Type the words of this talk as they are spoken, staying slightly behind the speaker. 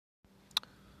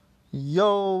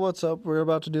Yo, what's up? We're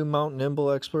about to do Mount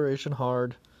Nimbel Exploration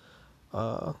Hard.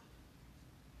 Uh,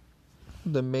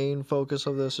 the main focus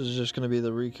of this is just going to be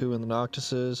the Riku and the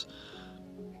Noctises.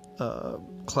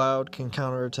 Cloud can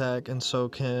counterattack, and so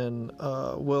can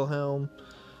Wilhelm,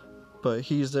 but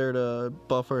he's there to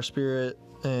buff our spirit,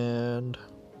 and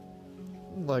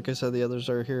like I said, the others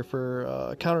are here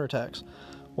for counterattacks,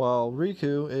 while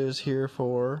Riku is here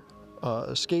for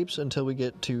escapes until we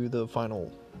get to the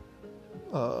final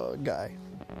guy.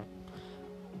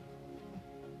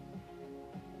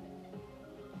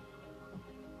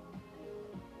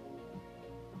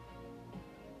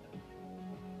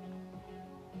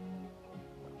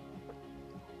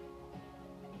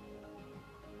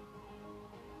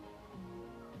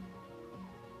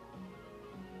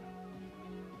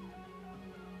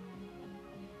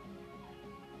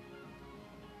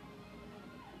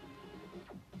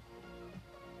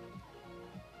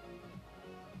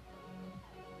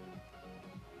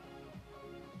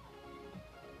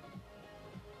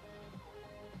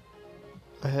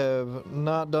 I have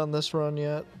not done this run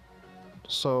yet,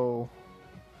 so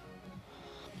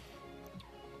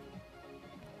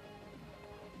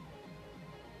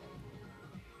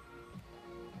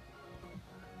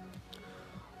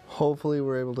hopefully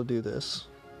we're able to do this.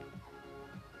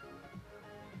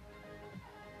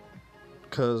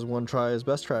 Because one try is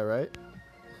best try, right?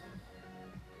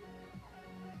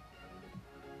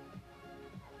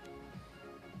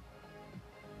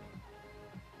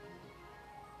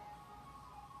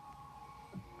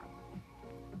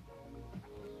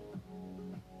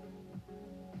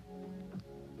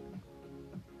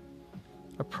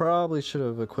 I probably should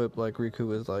have equipped like Riku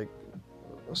with like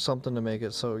something to make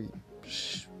it so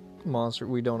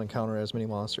we don't encounter as many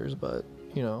monsters, but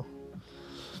you know,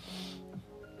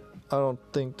 I don't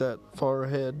think that far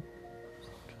ahead.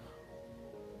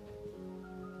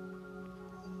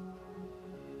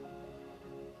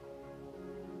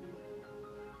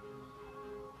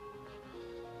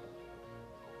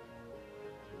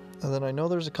 And then I know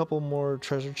there's a couple more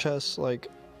treasure chests like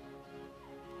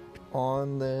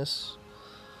on this.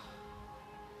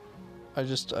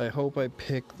 I hope I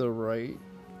pick the right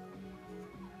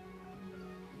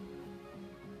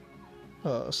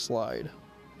slide.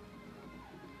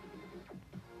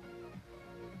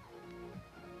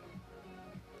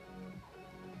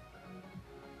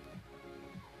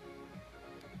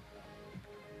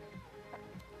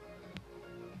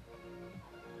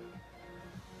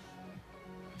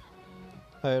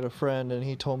 I had a friend and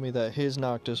he told me that his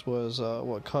Noctis was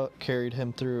what carried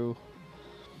him through,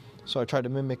 so I tried to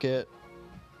mimic it,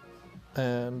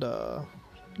 and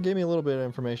gave me a little bit of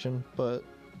information, but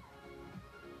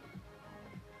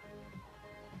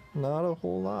not a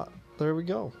whole lot. There we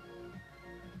go.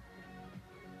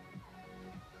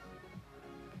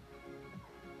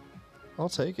 I'll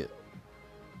take it.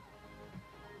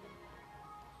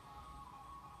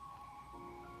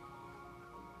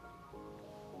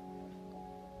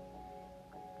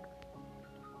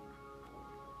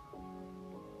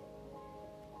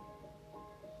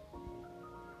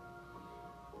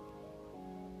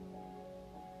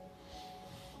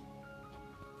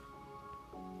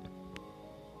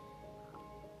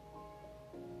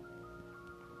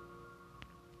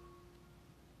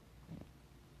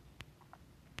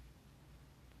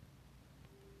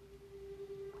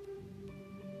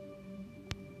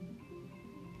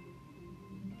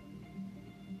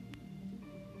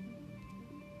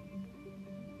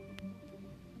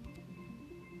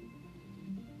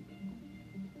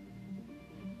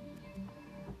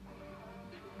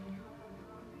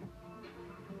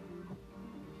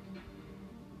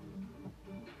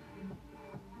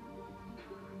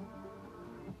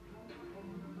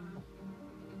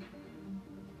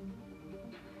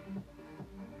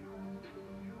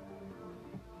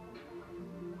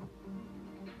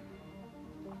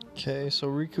 Okay, so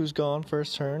Riku's gone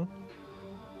first turn.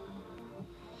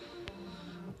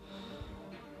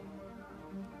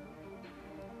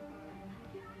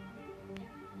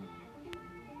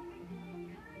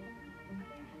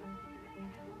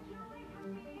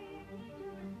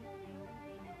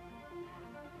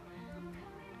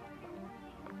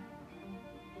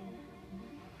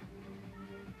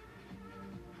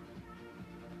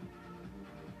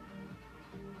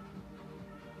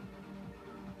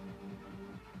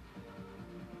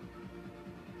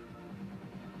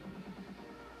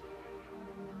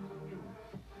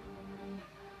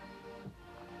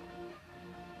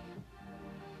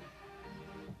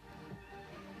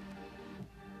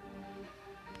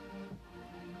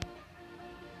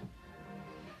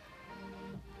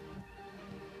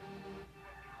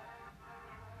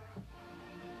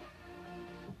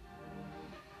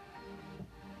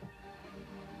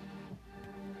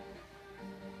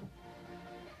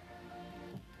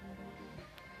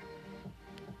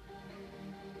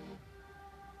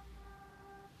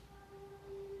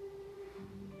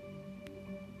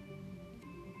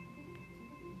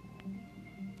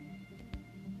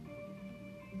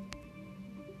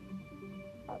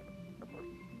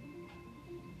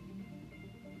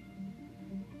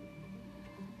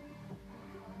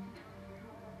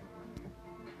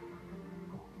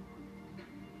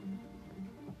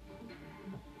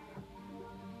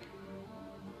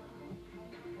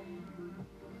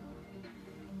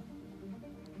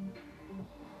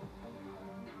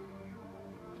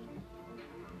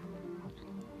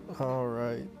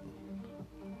 Alright.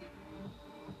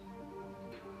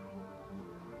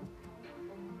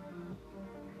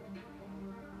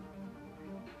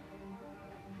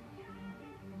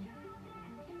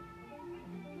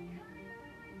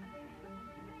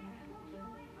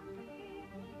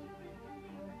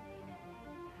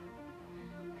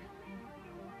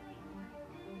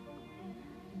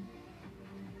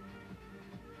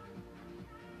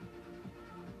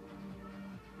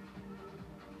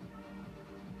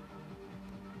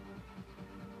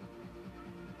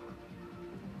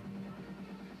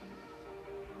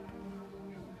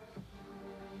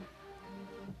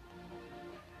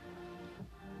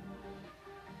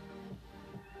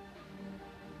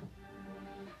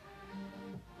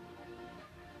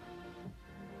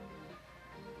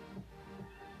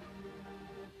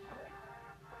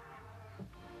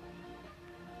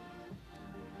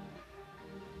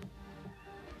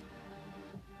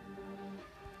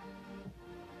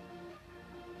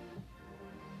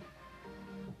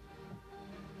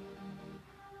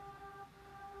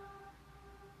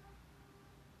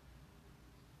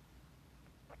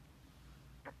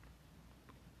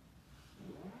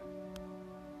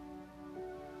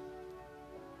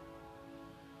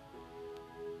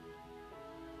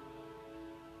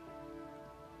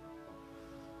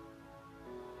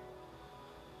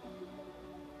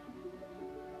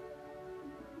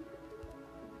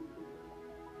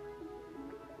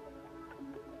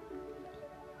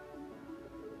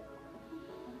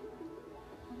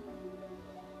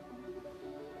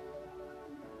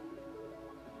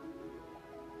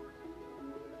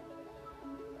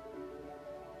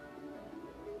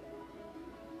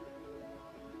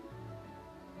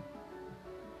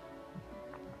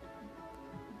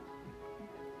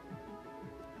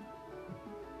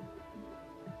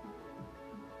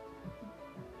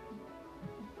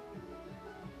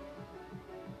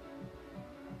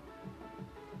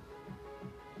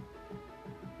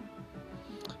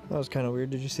 That was kind of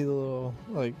weird. Did you see the little,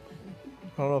 like,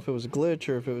 I don't know if it was a glitch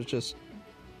or if it was just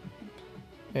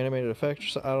animated effect or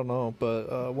so, I don't know,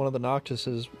 but one of the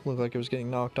Noctises looked like it was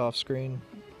getting knocked off screen.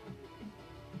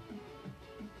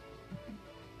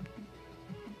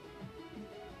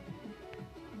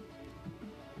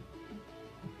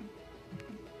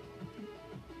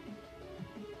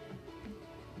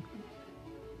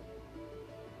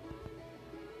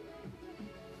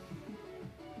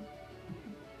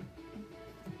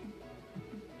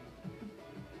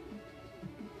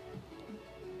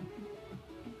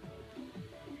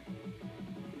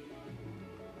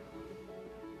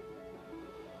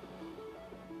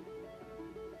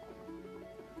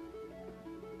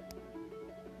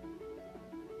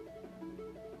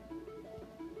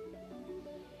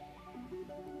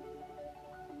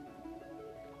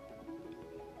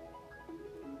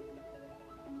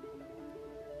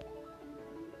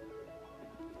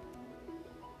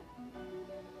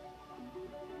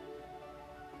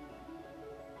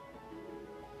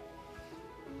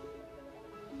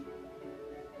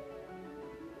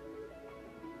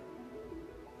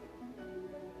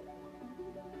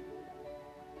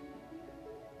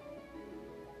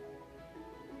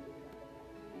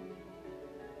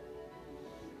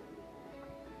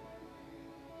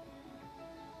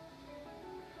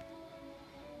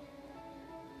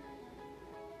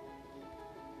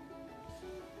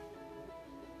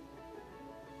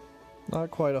 Not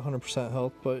quite 100%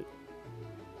 health, but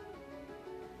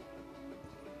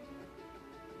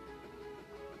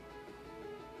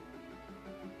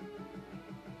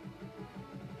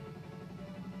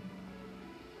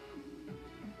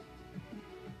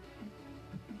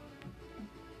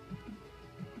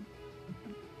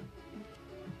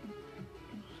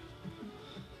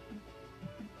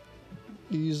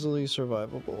easily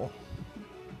survivable.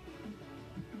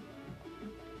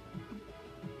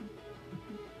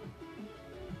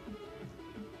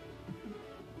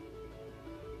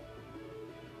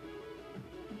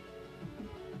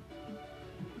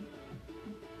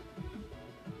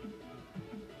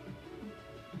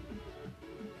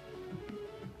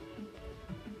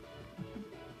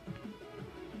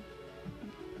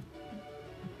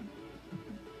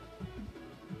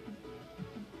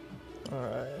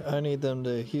 Alright, I need them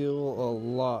to heal a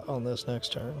lot on this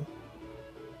next turn.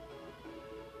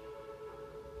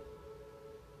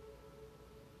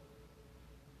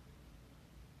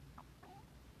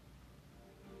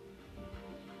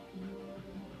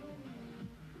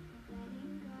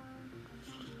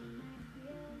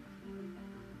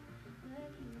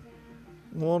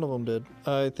 One of them did.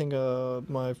 I think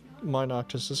my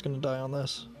Noctis is going to die on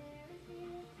this.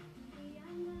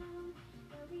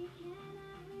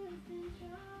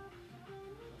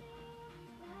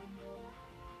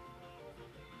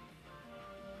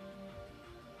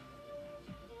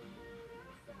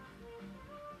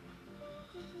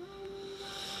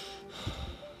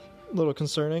 A little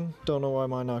concerning. Don't know why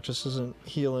my Noctis isn't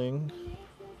healing.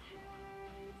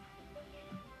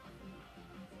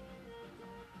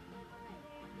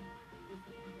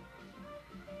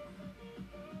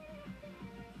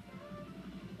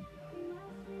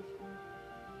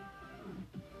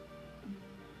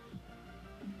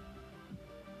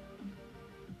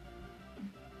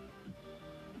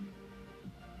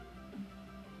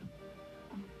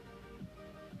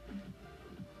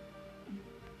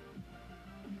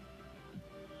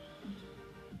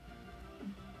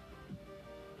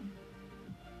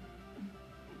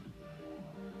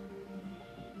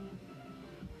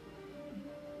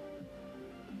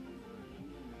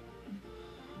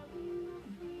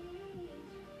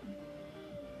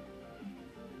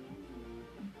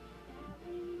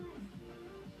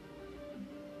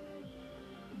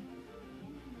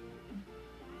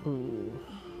 Ooh.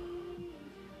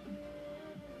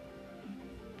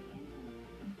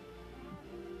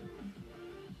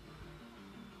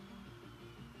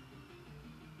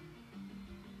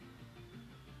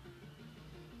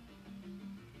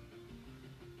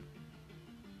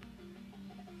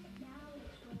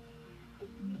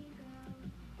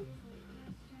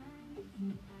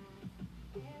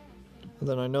 And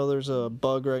then I know there's a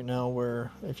bug right now where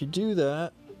if you do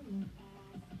that,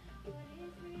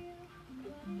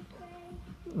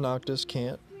 Noctis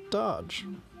can't dodge.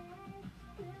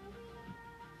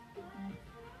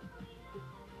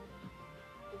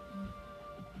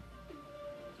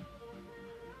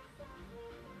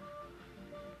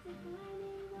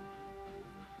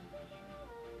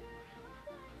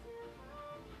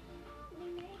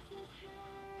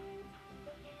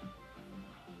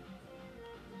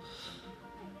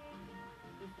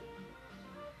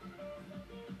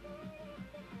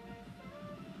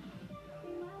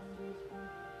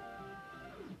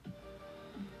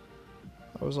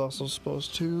 I was also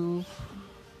supposed to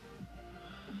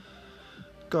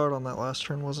guard on that last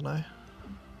turn, wasn't I?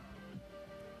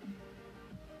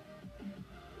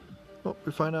 Oh,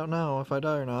 we find out now if I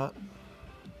die or not.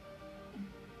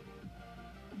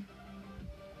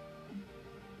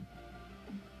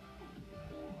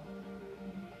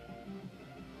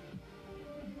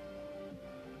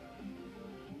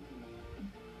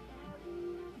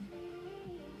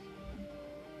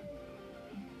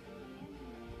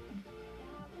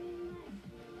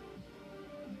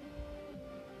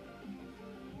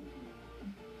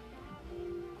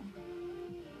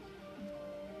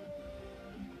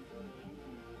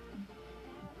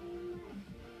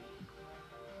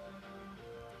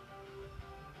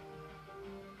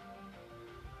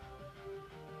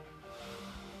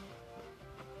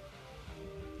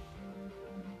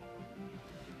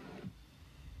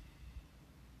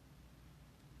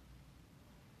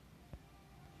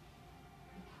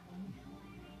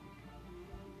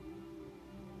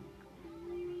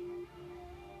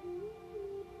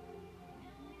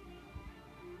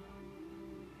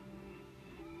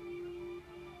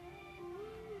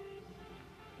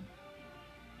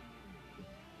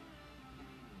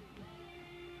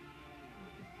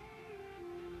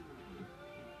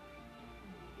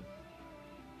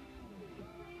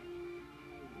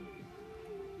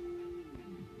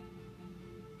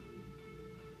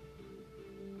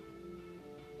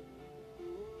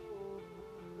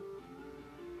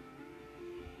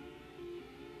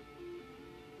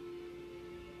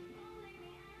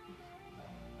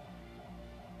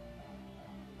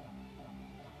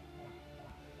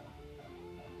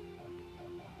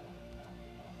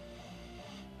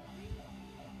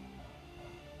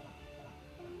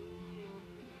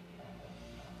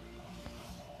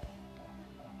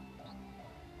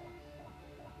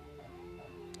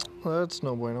 Well, that's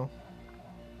no bueno.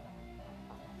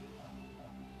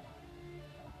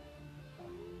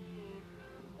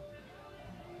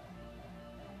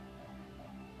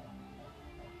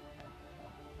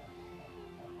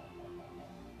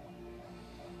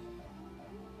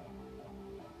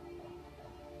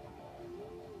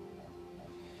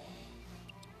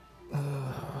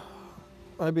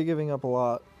 I'd be giving up a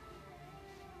lot.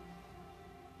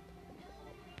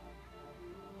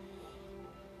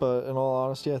 But in all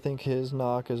honesty, I think his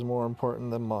knock is more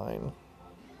important than mine.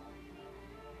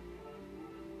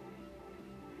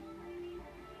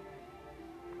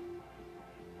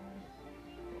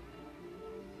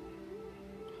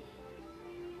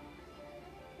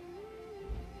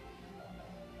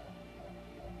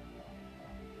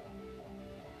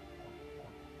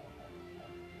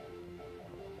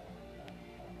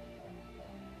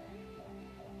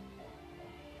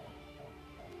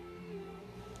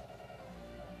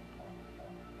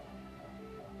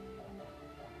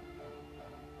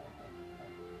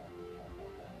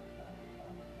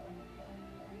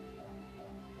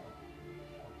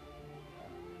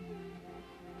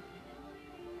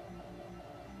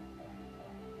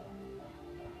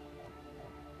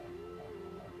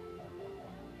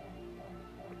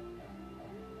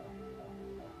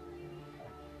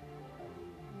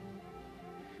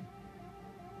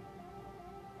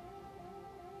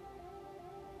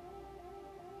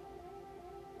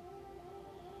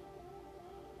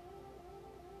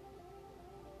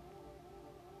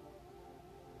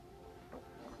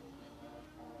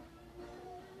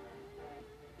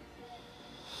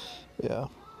 Yeah.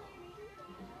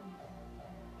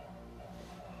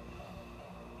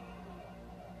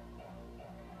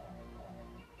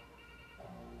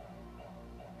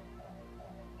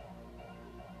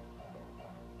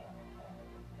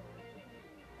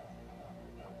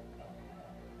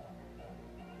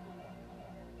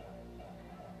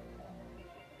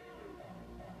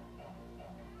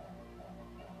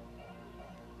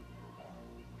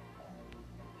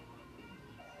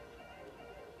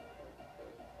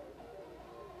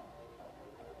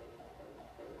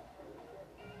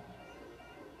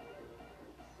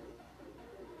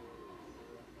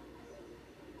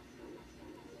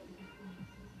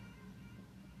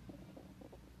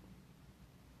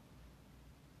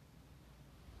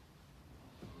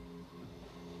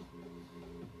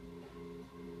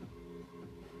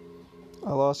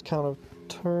 I lost count of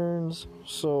turns,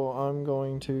 so I'm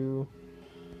going to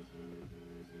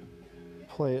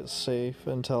play it safe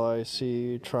until I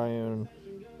see Triune.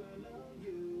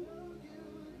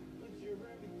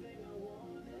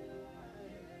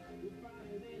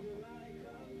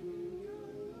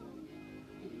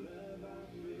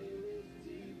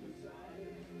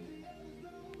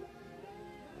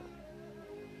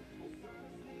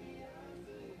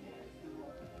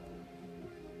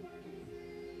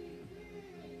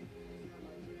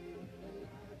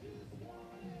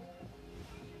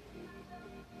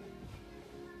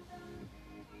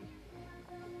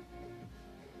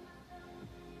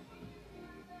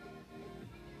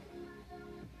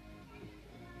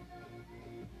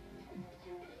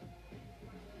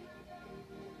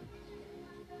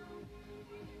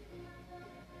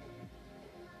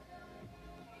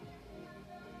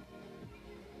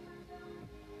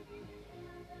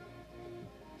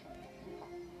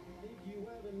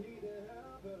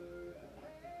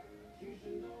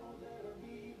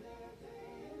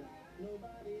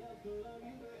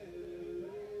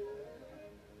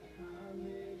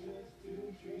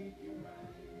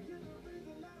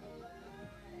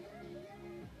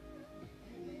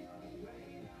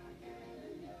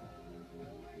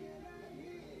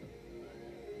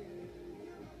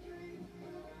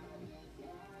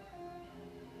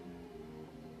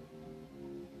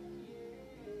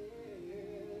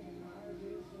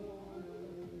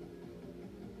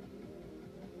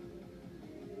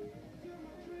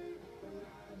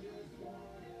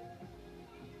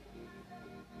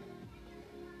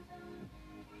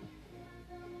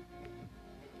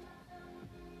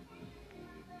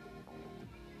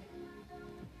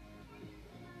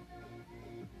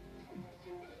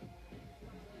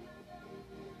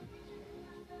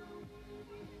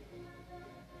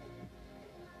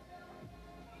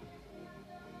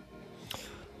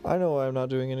 I know I'm not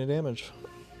doing any damage.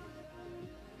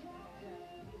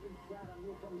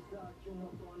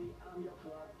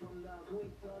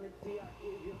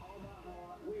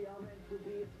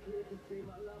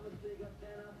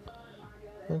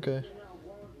 Okay.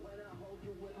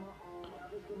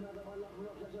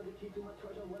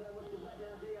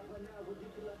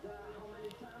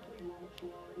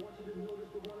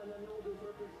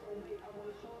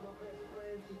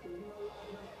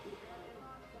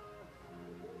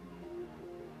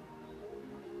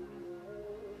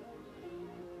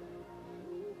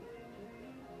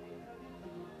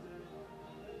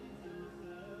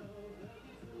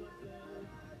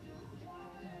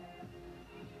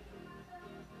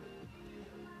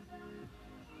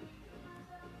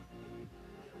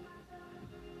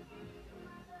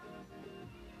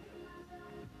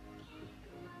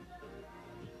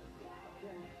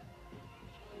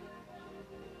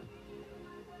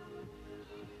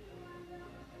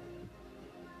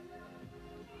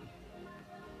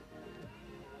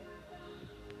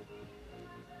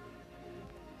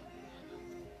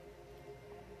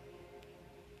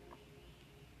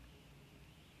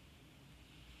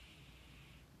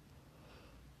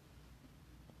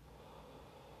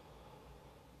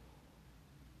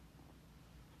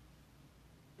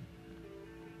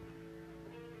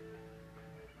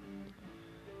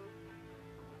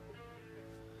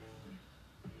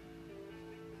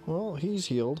 Well, he's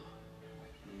healed.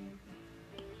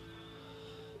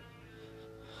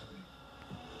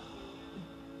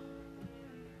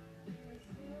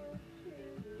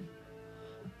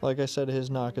 Like I said, his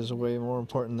knock is way more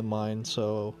important than mine,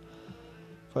 so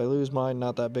if I lose mine,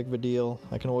 not that big of a deal.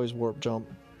 I can always warp jump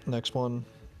next one.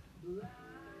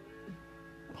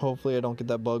 Hopefully I don't get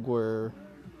that bug where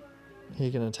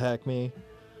he can attack me.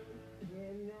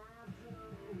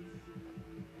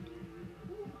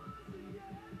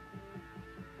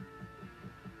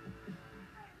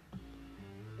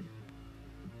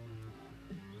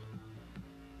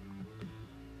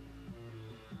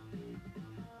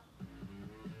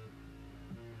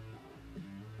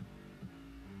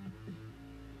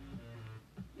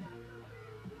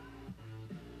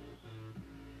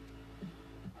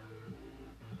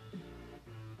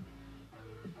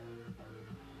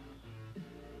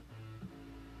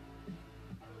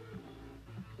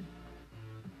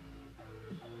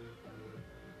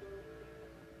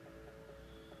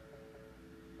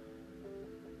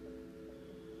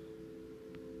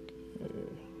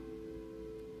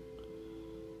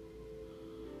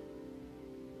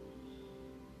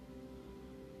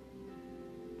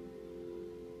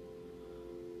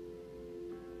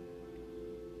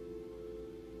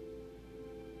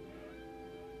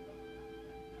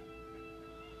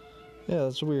 Yeah,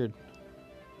 that's weird.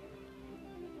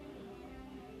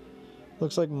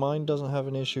 Looks like mine doesn't have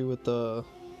an issue with the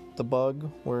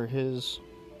bug where his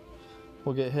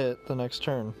will get hit the next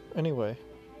turn. Anyway.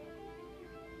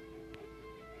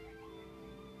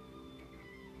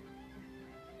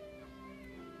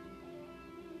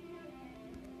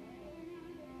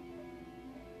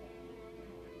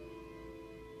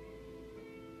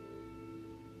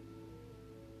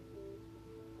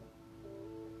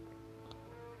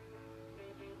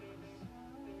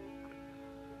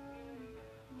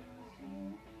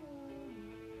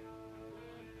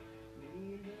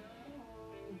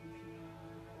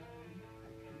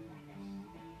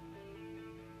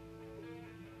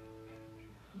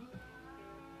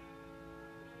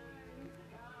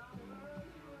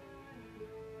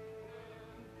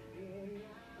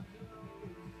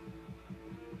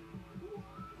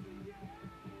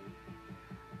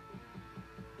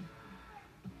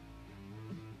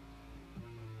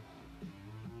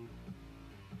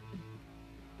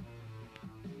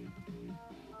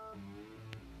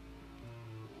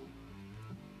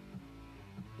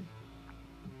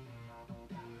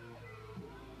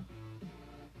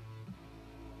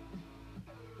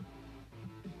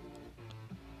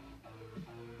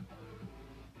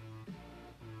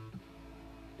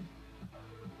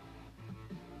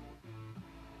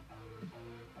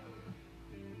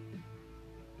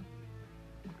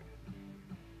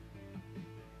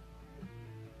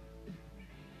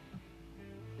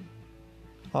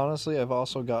 Honestly, I've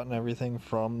also gotten everything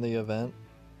from the event.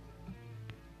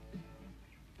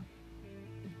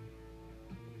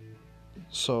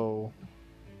 So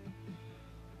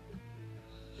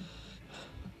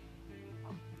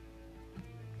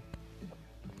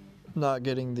not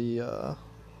getting the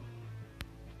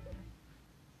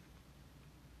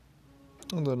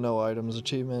no items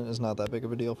achievement is not that big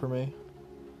of a deal for me.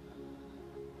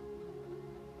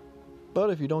 But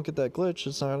if you don't get that glitch,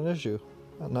 it's not an issue.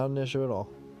 Not an issue at all.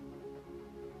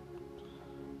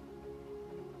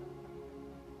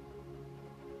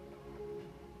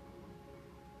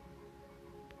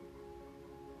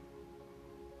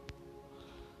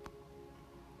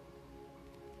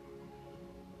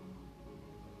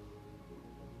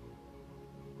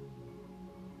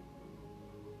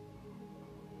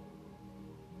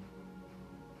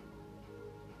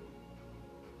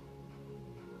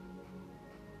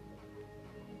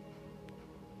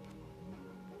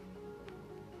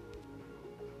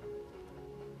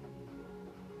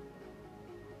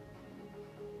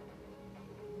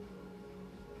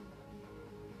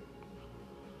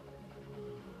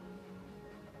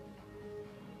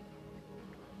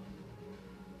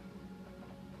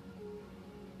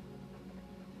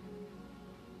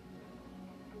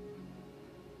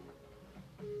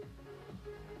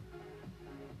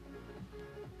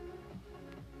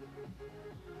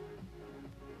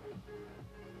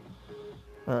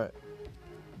 Alright.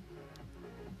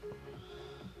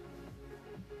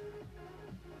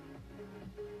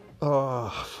 Oh,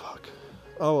 fuck.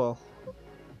 Oh well.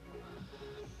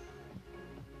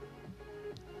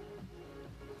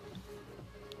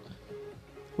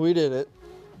 We did it.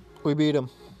 We beat him.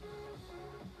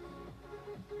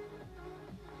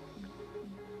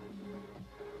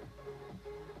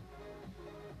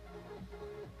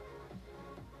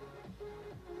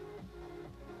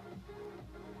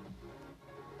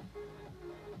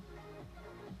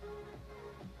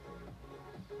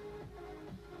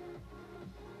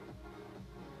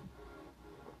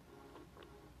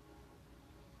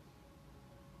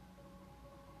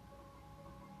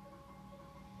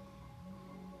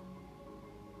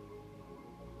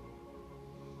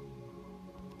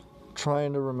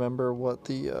 Trying to remember what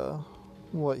the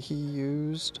what he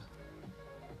used.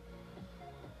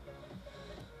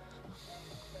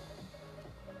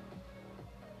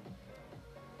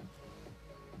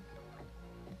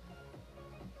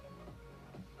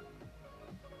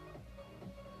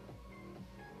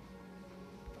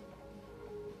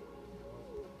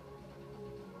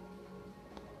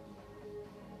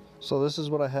 So this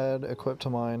is what I had equipped to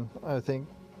mine. I think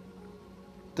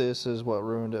this is what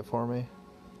ruined it for me.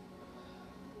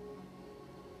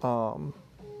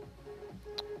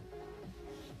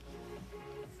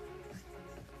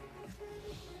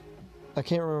 I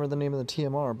can't remember the name of the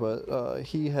TMR, but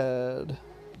he had...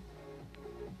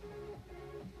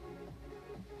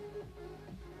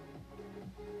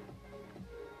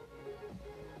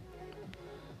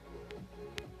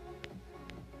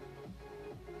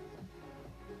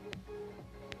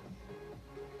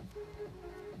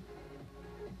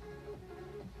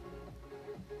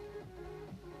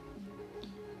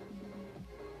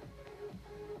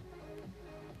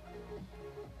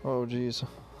 Oh, geez.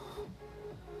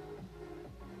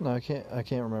 No, I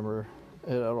can't remember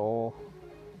it at all.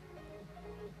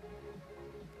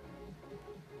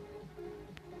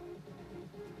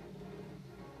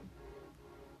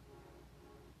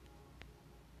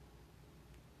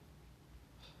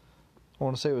 I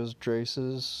want to say it was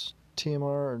Drace's TMR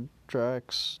or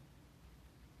Drax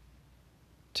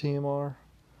TMR.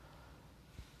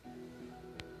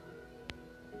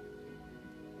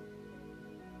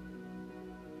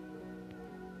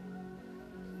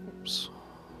 Oops.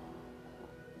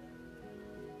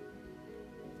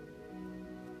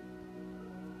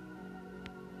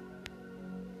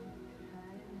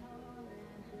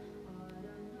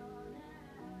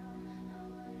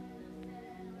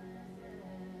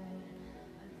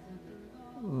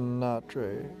 Not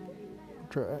Drace.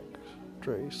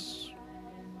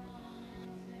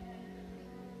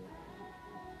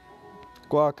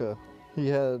 Guaca. He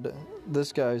had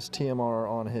this guy's TMR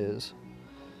on his.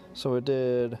 So it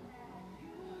did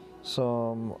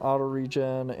some auto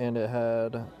regen and it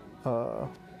had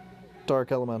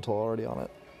Dark Elemental already on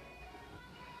it.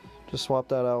 Just swap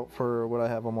that out for what I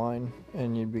have on mine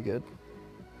and you'd be good.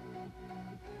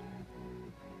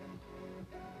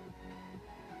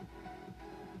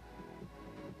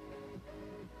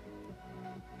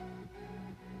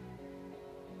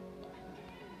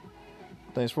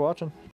 Thanks for watching.